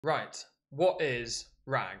Right, what is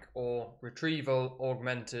RAG, or Retrieval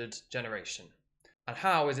Augmented Generation? And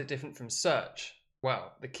how is it different from search?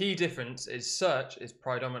 Well, the key difference is search is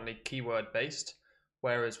predominantly keyword based,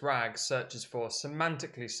 whereas RAG searches for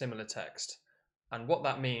semantically similar text. And what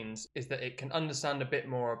that means is that it can understand a bit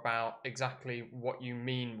more about exactly what you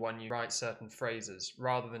mean when you write certain phrases,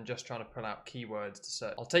 rather than just trying to pull out keywords to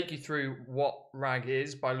search. I'll take you through what RAG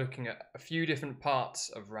is by looking at a few different parts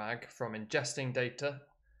of RAG, from ingesting data,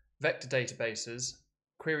 vector databases,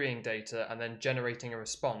 querying data, and then generating a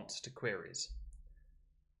response to queries.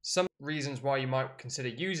 Some reasons why you might consider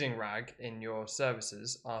using RAG in your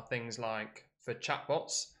services are things like for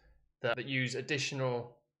chatbots that use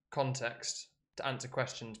additional context to answer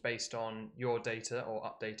questions based on your data or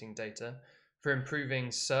updating data, for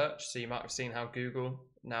improving search. So you might have seen how Google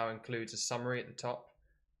now includes a summary at the top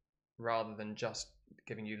rather than just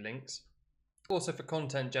giving you links. Also for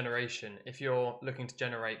content generation, if you're looking to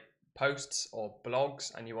generate posts or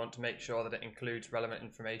blogs and you want to make sure that it includes relevant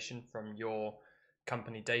information from your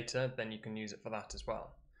company data, then you can use it for that as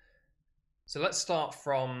well. So let's start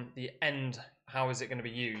from the end. How is it going to be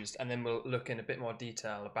used? And then we'll look in a bit more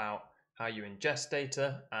detail about how you ingest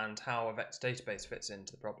data and how a vector database fits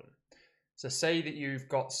into the problem. So say that you've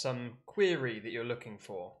got some query that you're looking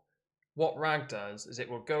for. What RAG does is it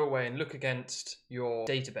will go away and look against your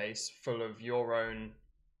database full of your own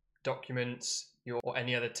documents or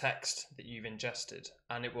any other text that you've ingested,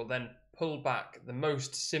 and it will then pull back the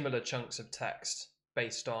most similar chunks of text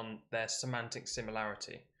based on their semantic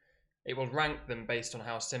similarity. It will rank them based on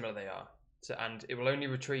how similar they are, and it will only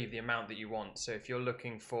retrieve the amount that you want. So if you're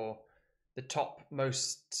looking for the top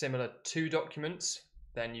most similar 2 documents,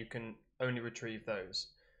 then you can only retrieve those.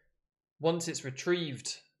 Once it's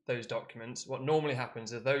retrieved those documents, what normally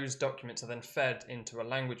happens is those documents are then fed into a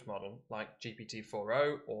language model like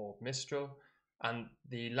GPT-4o or Mistral, and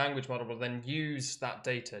the language model will then use that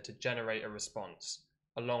data to generate a response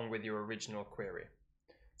along with your original query.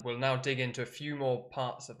 We'll now dig into a few more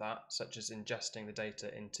parts of that, such as ingesting the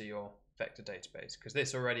data into your vector database, because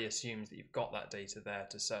this already assumes that you've got that data there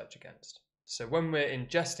to search against. So when we're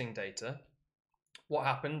ingesting data, what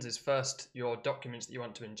happens is first your documents that you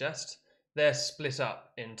want to ingest, they're split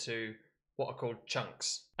up into what are called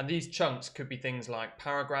chunks. And these chunks could be things like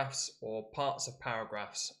paragraphs or parts of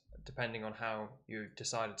paragraphs, depending on how you've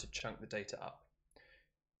decided to chunk the data up.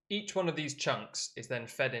 Each one of these chunks is then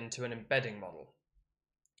fed into an embedding model.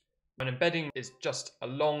 An embedding is just a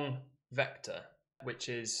long vector which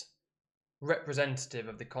is representative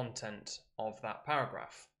of the content of that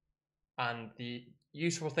paragraph. And the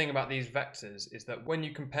useful thing about these vectors is that when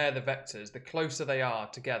you compare the vectors, the closer they are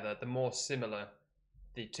together, the more similar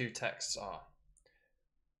the 2 texts are.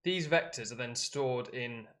 These vectors are then stored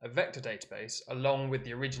in a vector database along with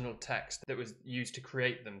the original text that was used to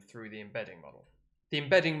create them through the embedding model. The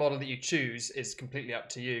embedding model that you choose is completely up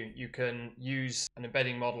to you. You can use an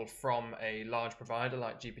embedding model from a large provider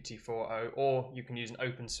like GPT-4o, or you can use an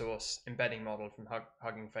open source embedding model from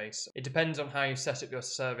Hugging Face. It depends on how you set up your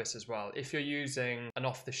service as well. If you're using an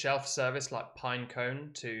off-the-shelf service like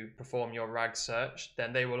Pinecone to perform your RAG search,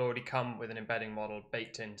 then they will already come with an embedding model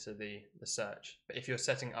baked into the search. But if you're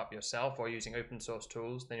setting it up yourself or using open source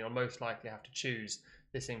tools, then you'll most likely have to choose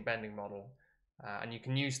this embedding model. And you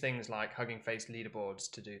can use things like Hugging Face leaderboards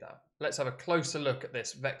to do that. Let's have a closer look at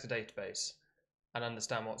this vector database and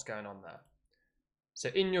understand what's going on there. So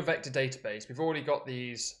in your vector database, we've already got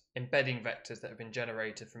these embedding vectors that have been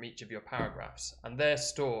generated from each of your paragraphs, and they're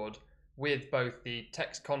stored with both the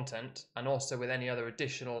text content and also with any other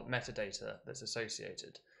additional metadata that's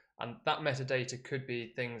associated. And that metadata could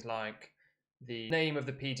be things like the name of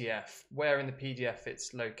the PDF, where in the PDF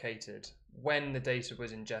it's located, when the data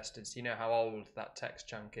was ingested, so you know how old that text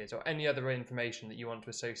chunk is, or any other information that you want to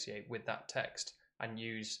associate with that text and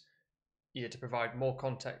use either to provide more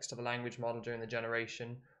context to the language model during the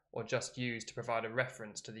generation, or just use to provide a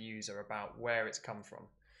reference to the user about where it's come from.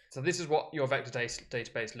 So this is what your vector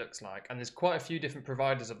database looks like, and there's quite a few different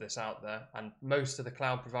providers of this out there, and most of the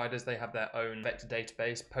cloud providers, they have their own vector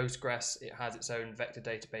database. Postgres, it has its own vector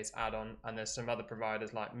database add-on, and there's some other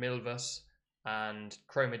providers like Milvus, and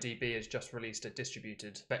ChromaDB has just released a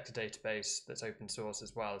distributed vector database that's open source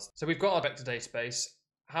as well. So we've got our vector database.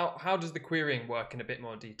 How does the querying work in a bit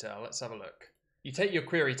more detail? Let's have a look. You take your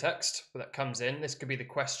query text that comes in. This could be the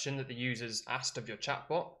question that the user's asked of your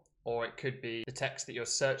chatbot, or it could be the text that you're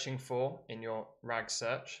searching for in your RAG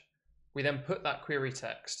search. We then put that query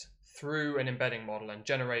text through an embedding model and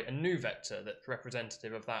generate a new vector that's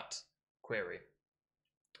representative of that query.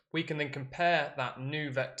 We can then compare that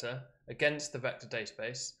new vector against the vector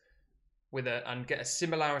database and get a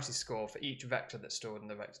similarity score for each vector that's stored in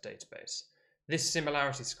the vector database. This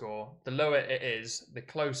similarity score, the lower it is, the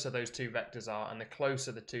closer those two vectors are and the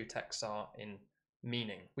closer the two texts are in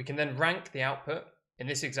meaning. We can then rank the output. In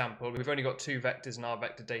this example, we've only got two vectors in our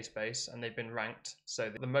vector database and they've been ranked. So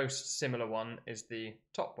the most similar one is the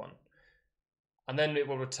top one. And then it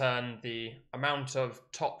will return the amount of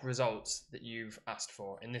top results that you've asked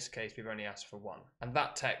for. In this case, we've only asked for one. And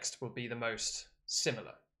that text will be the most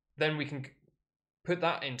similar. Then we can put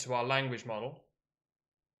that into our language model,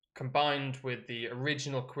 combined with the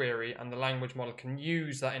original query, and the language model can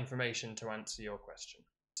use that information to answer your question.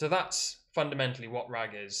 So that's fundamentally what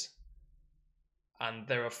RAG is. And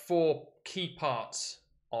there are four key parts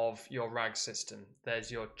of your RAG system.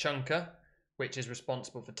 There's your chunker, which is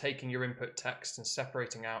responsible for taking your input text and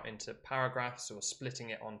separating out into paragraphs or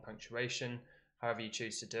splitting it on punctuation, however you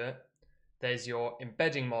choose to do it. There's your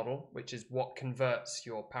embedding model, which is what converts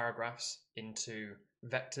your paragraphs into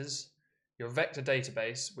vectors. Your vector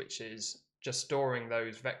database, which is just storing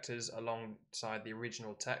those vectors alongside the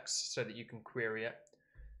original text so that you can query it.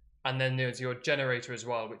 And then there's your generator as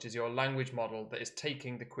well, which is your language model that is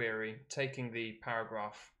taking the query, taking the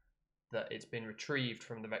paragraph that it's been retrieved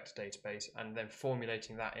from the vector database, and then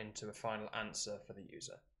formulating that into a final answer for the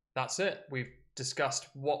user. That's it. We've discussed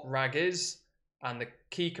what RAG is and the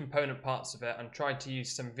key component parts of it, and tried to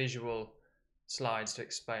use some visual slides to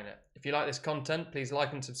explain it. If you like this content, please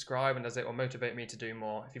like and subscribe, and as it will motivate me to do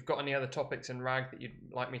more. If you've got any other topics in RAG that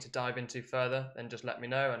you'd like me to dive into further, then just let me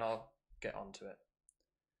know and I'll get onto it.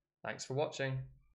 Thanks for watching.